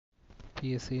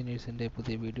PSC NURSE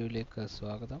പുതിയ വീഡിയോയിലേക്ക്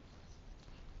സ്വാഗതം.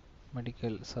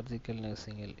 മെഡിക്കൽ സർജിക്കൽ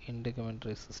നഴ്സിംഗിൽ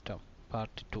ഇൻറ്റഗമെൻ്ററി സിസ്റ്റം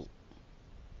പാർട്ട് 2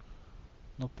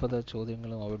 30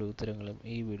 ചോദ്യങ്ങളും അവയുടെ ഉത്തരങ്ങളും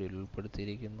ഈ വീഡിയോയിൽ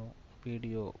ഉൾപ്പെടുത്തിയിരിക്കുന്നു.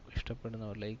 വീഡിയോ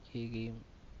ഇഷ്ടപ്പെടുന്നവർ ലൈക്ക് ചെയ്യുകയും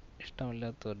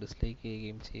ഇഷ്ടമില്ലാത്തവർ ഡിസ്ലൈക്ക്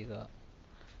ചെയ്യുകയും ചെയ്യുക.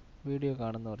 വീഡിയോ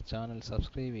കാണുന്നവർ ചാനൽ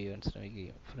സബ്സ്ക്രൈബ് ചെയ്യുവാൻ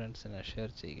ശ്രമിക്കുകയും ഫ്രണ്ട്സിന് ഷെയർ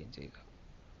ചെയ്യുകയും ചെയ്യുക.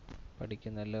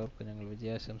 പഠിക്കുന്ന എല്ലാവർക്കും ഞങ്ങൾ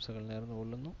വിജയാശംസകൾ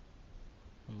നേർന്നുകൊള്ളുന്നു.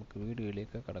 നമുക്ക്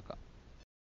വീഡിയോയിലേക്ക് കടക്കാം.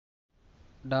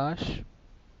 Dash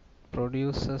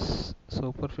produces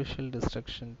superficial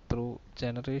destruction through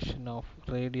generation of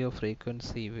radio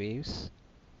frequency waves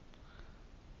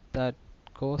that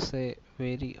cause a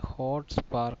very hot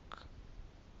spark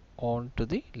onto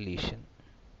the lesion.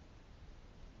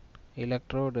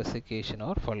 Electrodesiccation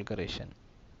or fulguration.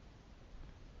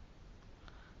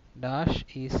 Dash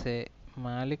is a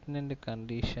malignant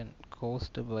condition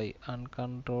caused by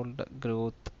uncontrolled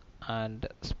growth and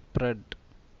spread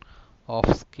of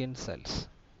skin cells.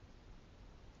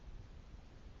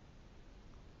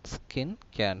 Skin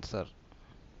cancer.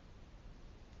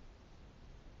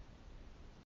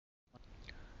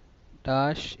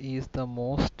 Dash is the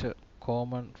most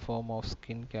common form of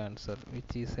skin cancer,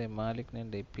 which is a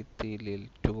malignant epithelial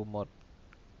tumor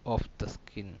of the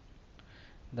skin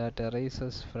that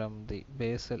arises from the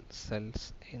basal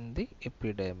cells in the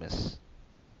epidermis.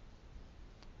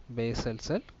 Basal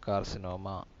cell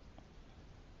carcinoma.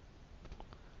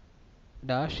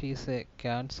 Dash is a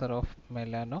cancer of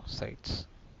melanocytes.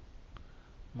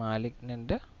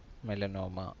 Malignant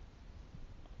melanoma.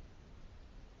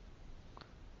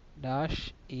 Dash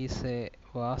is a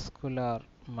vascular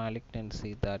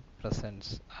malignancy that presents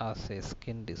as a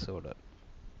skin disorder.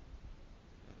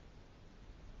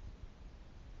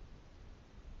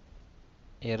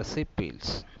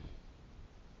 Erysipelas.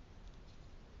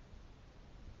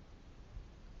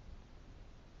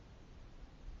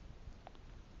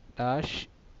 Dash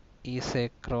is a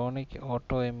chronic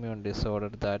autoimmune disorder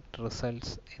that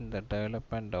results in the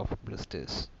development of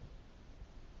blisters.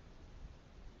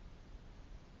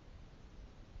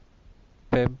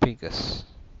 Pemphigus.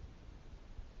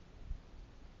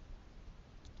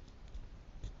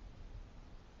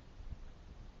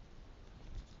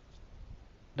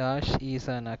 Dash is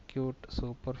an acute,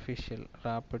 superficial,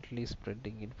 rapidly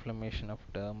spreading inflammation of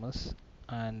dermis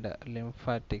and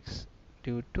lymphatics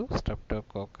due to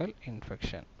streptococcal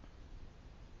infection.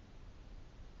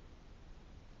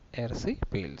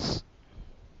 Erysipelas.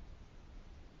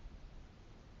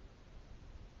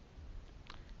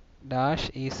 Dash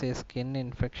is a skin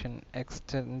infection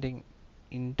extending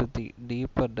into the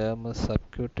deeper dermis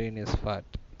subcutaneous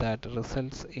fat that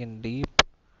results in deep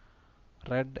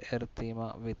red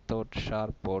erythema without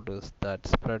sharp borders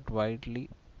that spread widely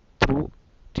through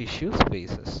tissue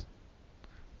spaces.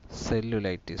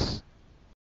 Cellulitis.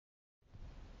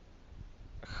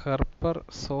 Herpes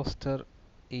zoster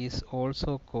is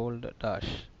also called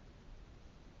Dash.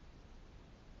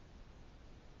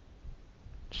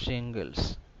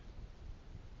 Shingles.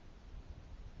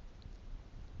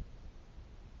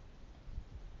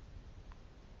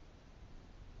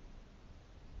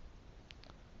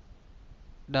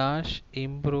 Dash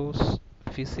improves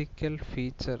physical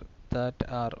features that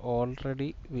are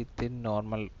already within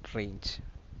normal range.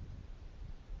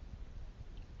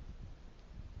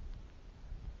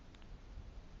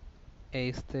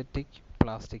 Aesthetic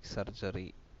plastic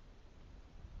surgery.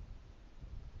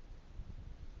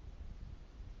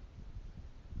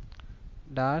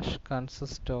 Dash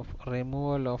consists of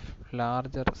removal of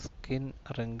larger skin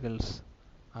wrinkles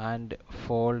and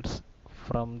folds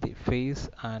from the face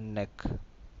and neck.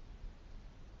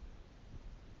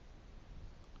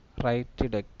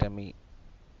 Rhytidectomy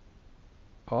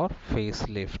or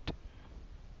facelift.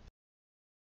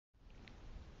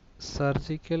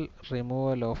 Surgical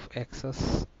removal of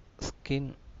excess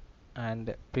skin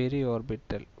and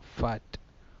periorbital fat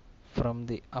from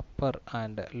the upper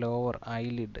and lower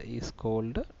eyelid is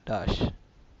called Dash.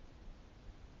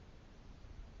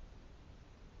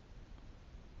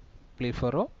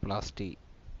 Blepharoplasty.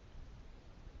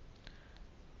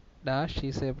 Dash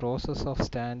is a process of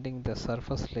sanding the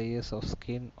surface layers of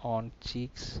skin on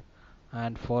cheeks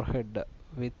and forehead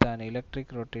with an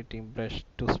electric rotating brush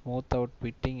to smooth out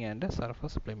pitting and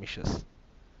surface blemishes.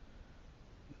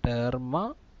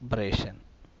 Dermabrasion.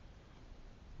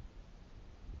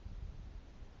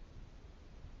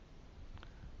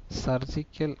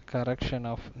 Surgical correction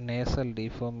of nasal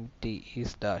deformity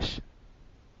is Dash.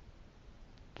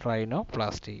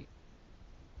 Rhinoplasty.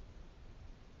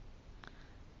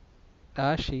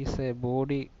 Dash is a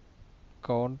body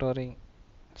contouring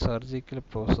surgical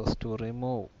process to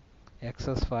remove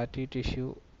excess fatty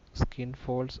tissue skin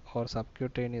folds, or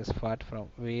subcutaneous fat from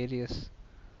various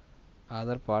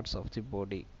other parts of the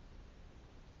body.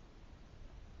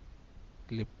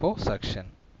 Liposuction.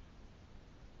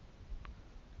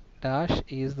 Dash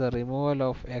is the removal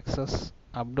of excess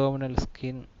abdominal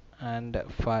skin and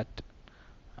fat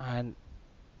and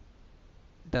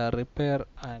the repair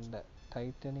and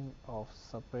tightening of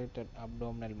separated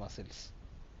abdominal muscles.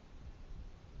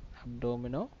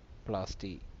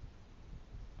 Abdominoplasty.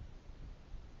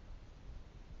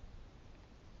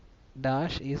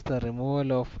 Dash is the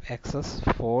removal of excess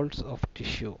folds of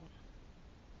tissue.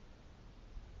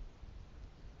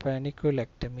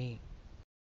 Paniculectomy.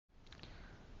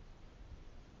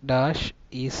 Dash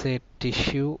is a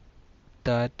tissue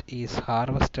that is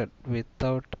harvested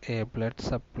without a blood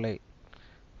supply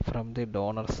from the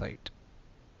donor site.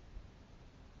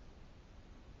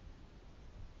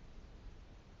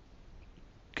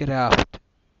 Graft.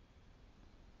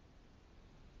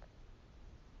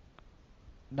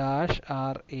 Dash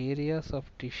are areas of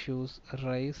tissues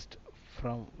raised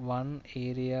from one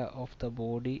area of the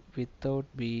body without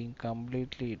being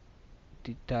completely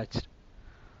detached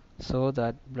so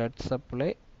that blood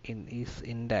supply is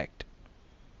intact.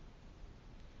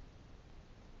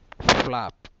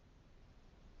 Flap.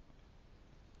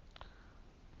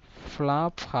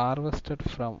 Flap harvested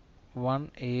from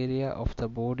one area of the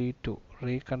body to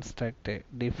reconstruct a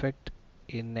defect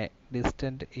in a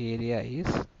distant area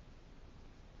is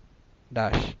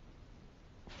dash.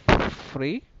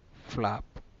 Free flap.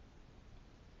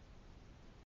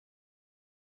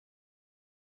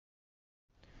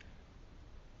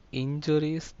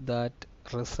 Injuries that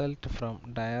result from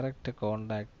direct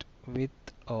contact with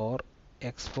or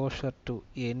exposure to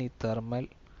any thermal,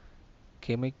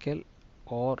 chemical,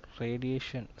 or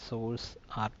radiation source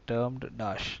are termed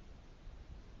dash.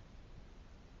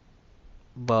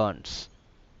 Burns.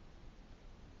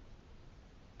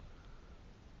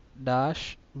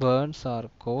 Dash burns are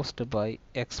caused by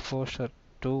exposure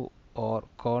to or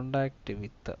contact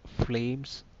with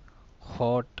flames,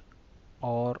 hot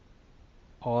or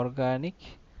organic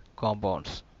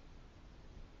compounds.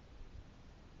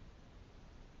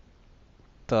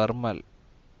 Thermal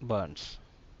burns.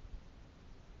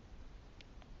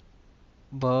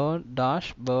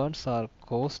 Dash burns are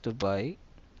caused by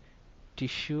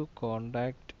tissue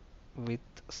contact with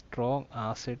strong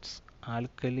acids,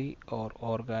 alkali or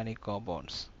organic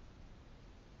compounds.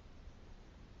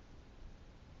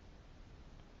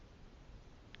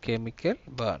 Chemical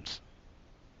burns.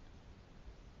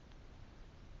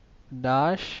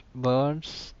 Dash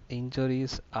burns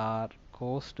injuries are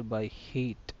caused by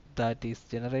heat that is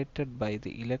generated by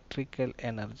the electrical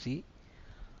energy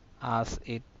as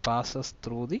it passes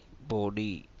through the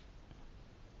body.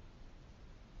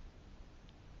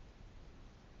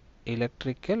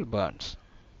 Electrical burns.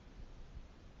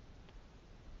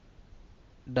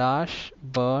 Dash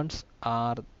burns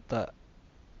are the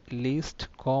least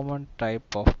common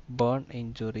type of burn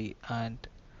injury and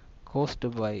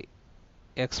caused by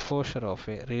exposure of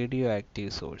a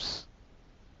radioactive source.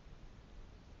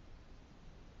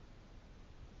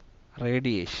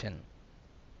 Radiation.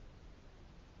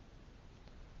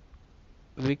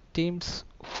 Victims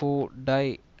who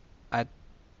die at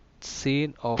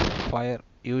scene of fire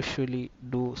usually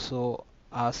do so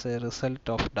as a result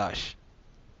of dash.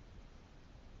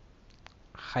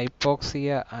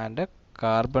 Hypoxia and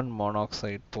carbon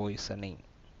monoxide poisoning.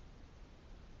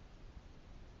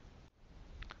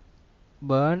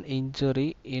 Burn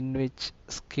injury in which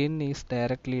skin is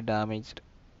directly damaged,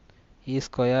 is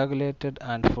coagulated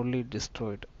and fully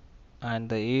destroyed, and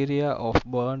the area of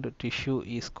burned tissue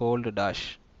is called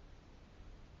dash.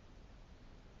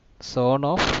 Zone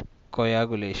of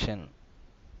coagulation.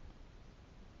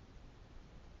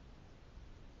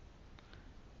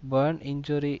 Burn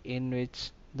injury in which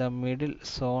the middle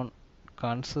zone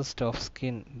consists of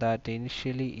skin that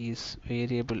initially is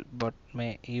variable but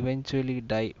may eventually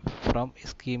die from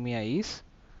ischemia is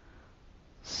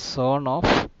zone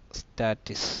of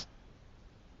stasis.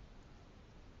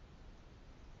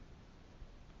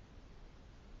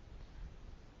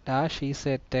 Dash is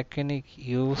a technique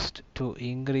used to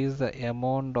increase the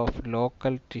amount of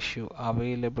local tissue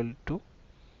available to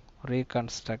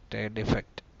reconstruct a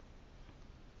defect.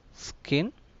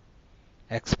 Skin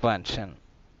expansion.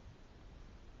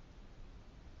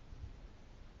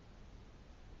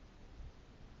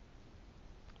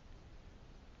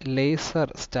 Laser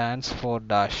stands for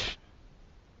dash.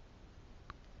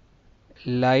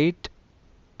 Light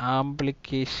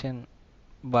amplification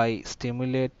by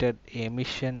stimulated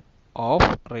emission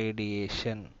of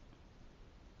radiation.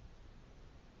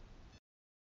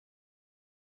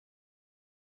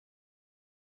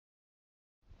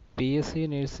 PSC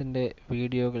നേഴ്സിൻ്റെ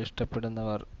വീഡിയോകൾ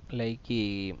ഇഷ്ടപ്പെടുന്നവർ like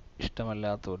ചെയ്യുകയും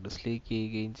ഇഷ്ടമല്ലാത്തവർ dislike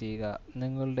ചെയ്യുകയും ചെയ്യുക.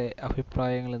 നിങ്ങളുടെ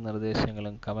അഭിപ്രായങ്ങളും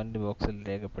നിർദ്ദേശങ്ങളും comment ബോക്സിൽ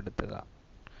രേഖപ്പെടുത്തുക.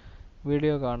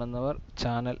 വീഡിയോ കാണുന്നവർ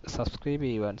ചാനൽ സബ്സ്ക്രൈബ്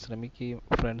ചെയ്യുവാൻ ശ്രമിക്കുകയും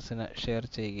ഫ്രണ്ട്സിന് ഷെയർ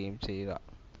ചെയ്യുകയും ചെയ്യുക.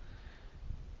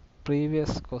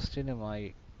 പ്രീവിയസ് ക്വസ്റ്റ്യനുമായി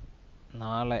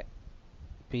നാളെ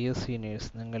PSC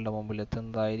നേഴ്സ് നിങ്ങളുടെ മുമ്പിൽ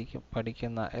എത്തുന്നതായിരിക്കും.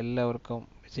 പഠിക്കുന്ന എല്ലാവർക്കും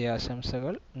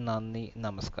വിജയാശംസകൾ. നന്ദി,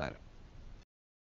 നമസ്കാരം.